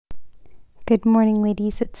Good morning,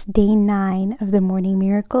 ladies. It's day 9 of the Morning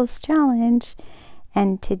Miracles Challenge,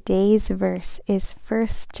 and today's verse is 1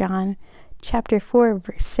 John chapter 4,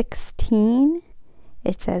 verse 16.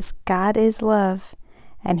 It says, God is love,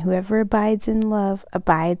 and whoever abides in love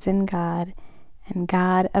abides in God, and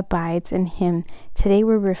God abides in him. Today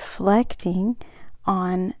we're reflecting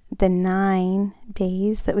on the 9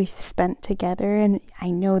 days that we've spent together, and I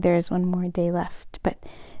know there's one more day left, but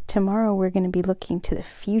tomorrow we're going to be looking to the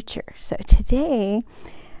future. So today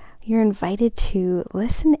you're invited to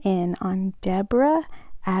listen in on Deborah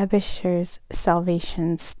Abisher's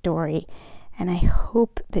salvation story, and I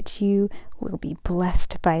hope that you will be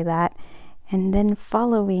blessed by that. And then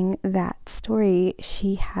following that story,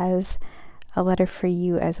 she has a letter for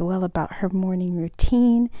you as well about her morning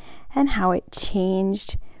routine and how it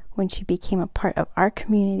changed when she became a part of our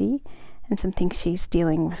community and some things she's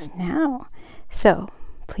dealing with now. So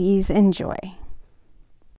please enjoy.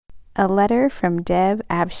 A letter from Deb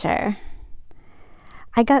Absher.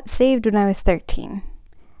 I got saved when I was 13.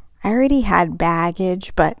 I already had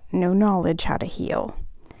baggage, but no knowledge how to heal.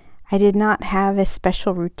 I did not have a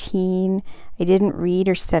special routine. I didn't read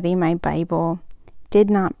or study my Bible. Did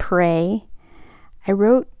not pray. I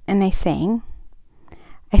wrote and I sang.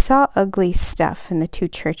 I saw ugly stuff in the 2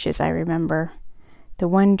 churches I remember. The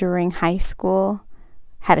one during high school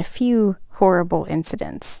had a few horrible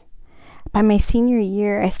incidents. By my senior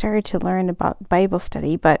year, I started to learn about Bible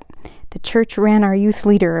study, but the church ran our youth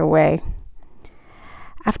leader away.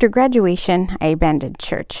 After graduation, I abandoned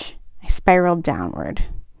church. I spiraled downward.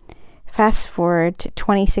 Fast forward to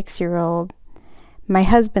 26-year-old. My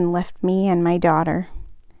husband left me and my daughter.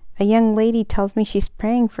 A young lady tells me she's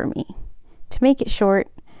praying for me. To make it short,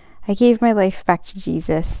 I gave my life back to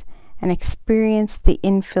Jesus and experienced the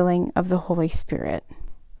infilling of the Holy Spirit.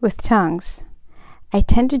 With tongues, I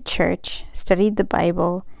attended church, studied the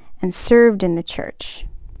Bible, and served in the church.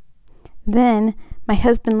 Then, my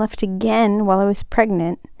husband left again while I was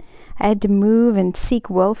pregnant. I had to move and seek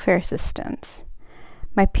welfare assistance.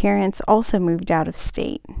 My parents also moved out of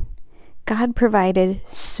state. God provided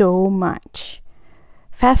so much.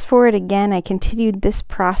 Fast forward again, I continued this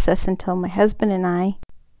process until my husband and I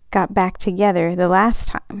got back together the last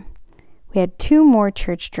time. We had 2 more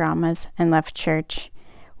church dramas and left church.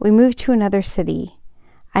 We moved to another city.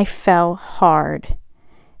 I fell hard.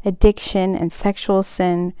 Addiction and sexual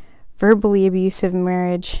sin, verbally abusive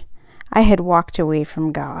marriage. I had walked away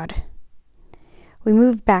from God. We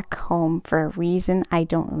moved back home for a reason I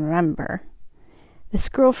don't remember. This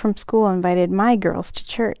girl from school invited my girls to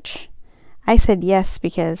church. I said yes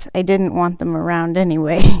because I didn't want them around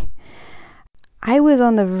anyway. I was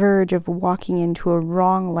on the verge of walking into a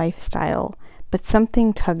wrong lifestyle, but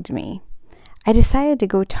something tugged me. I decided to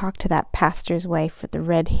go talk to that pastor's wife with the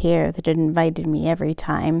red hair that had invited me every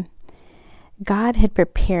time. God had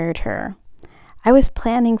prepared her. I was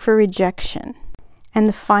planning for rejection and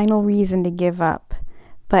the final reason to give up,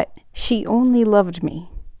 but she only loved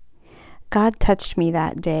me. God touched me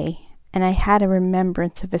that day, and I had a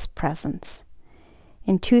remembrance of his presence.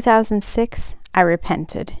 In 2006, I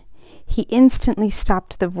repented. He instantly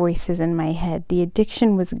stopped the voices in my head. The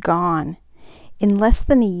addiction was gone. In less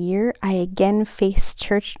than a year, I again faced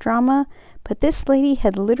church drama, but this lady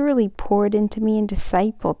had literally poured into me and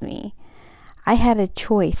discipled me. I had a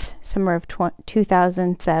choice, summer of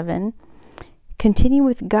 2007, continue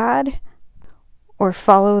with God or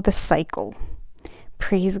follow the cycle.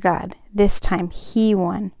 Praise God, this time he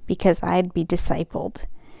won because I'd be discipled.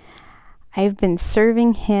 I've been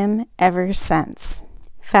serving him ever since.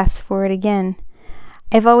 Fast forward again.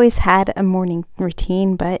 I've always had a morning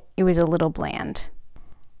routine, but it was a little bland.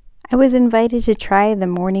 I was invited to try the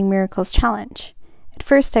Morning Miracles Challenge. At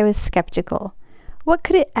first I was skeptical. What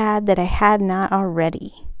could it add that I had not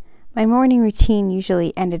already? My morning routine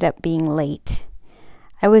usually ended up being late.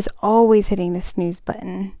 I was always hitting the snooze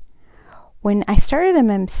button. When I started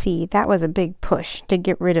MMC, that was a big push to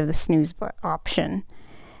get rid of the snooze option.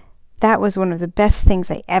 That was one of the best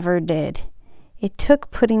things I ever did. It took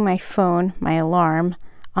putting my phone, my alarm,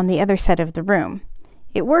 on the other side of the room.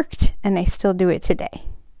 It worked, and I still do it today.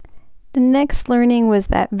 The next learning was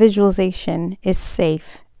that visualization is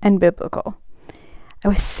safe and biblical. I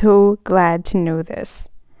was so glad to know this.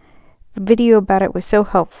 The video about it was so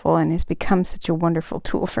helpful and has become such a wonderful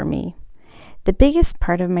tool for me. The biggest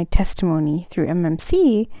part of my testimony through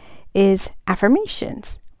MMC is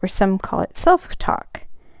affirmations, or some call it self-talk.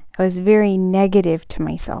 I was very negative to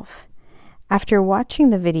myself. After watching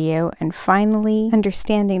the video and finally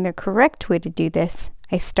understanding the correct way to do this,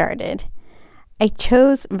 I started. I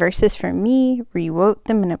chose verses for me, rewrote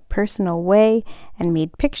them in a personal way, and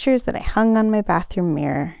made pictures that I hung on my bathroom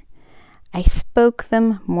mirror. I spoke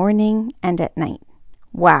them morning and at night.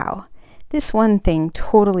 Wow, this one thing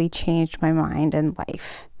totally changed my mind and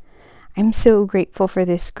life. I'm so grateful for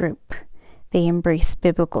this group. They embrace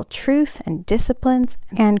biblical truth and disciplines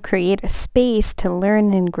and create a space to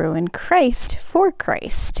learn and grow in Christ for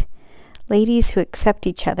Christ. Ladies who accept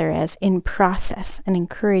each other as in process and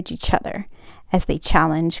encourage each other as they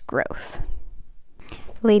challenge growth.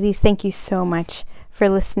 Ladies, thank you so much for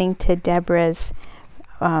listening to Deborah's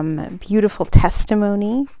beautiful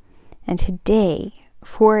testimony. And today,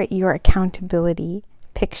 for your accountability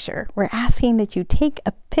picture, we're asking that you take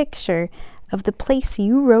a picture of the place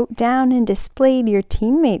you wrote down and displayed your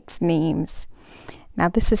teammates' names. Now,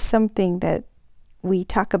 this is something that we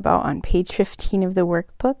talk about on page 15 of the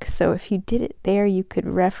workbook. So if you did it there, you could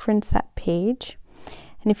reference that page.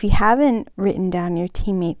 And if you haven't written down your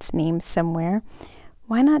teammates' names somewhere,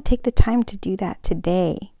 why not take the time to do that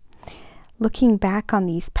today? Looking back on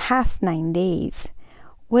these past 9 days,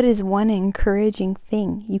 what is one encouraging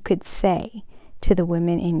thing you could say to the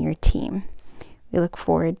women in your team? We look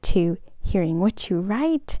forward to hearing what you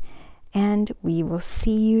write, and we will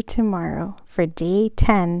see you tomorrow for day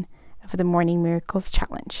 10 of the Morning Miracles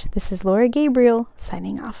Challenge. This is Laura Gabriel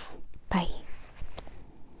signing off. Bye.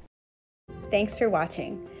 Thanks for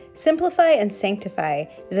watching. Simplify and Sanctify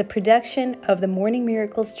is a production of the Morning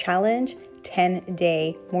Miracles Challenge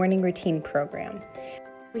 10-day morning routine program.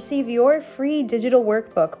 Receive your free digital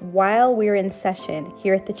workbook while we're in session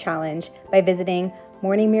here at the challenge by visiting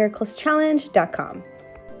morningmiracleschallenge.com.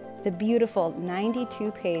 The beautiful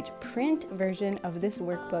 92-page print version of this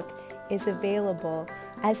workbook is available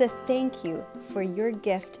as a thank you for your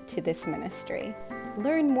gift to this ministry.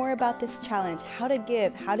 Learn more about this challenge, how to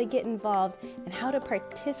give, how to get involved, and how to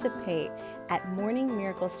participate at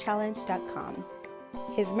morningmiracleschallenge.com.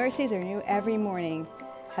 His mercies are new every morning.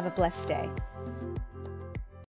 Have a blessed day.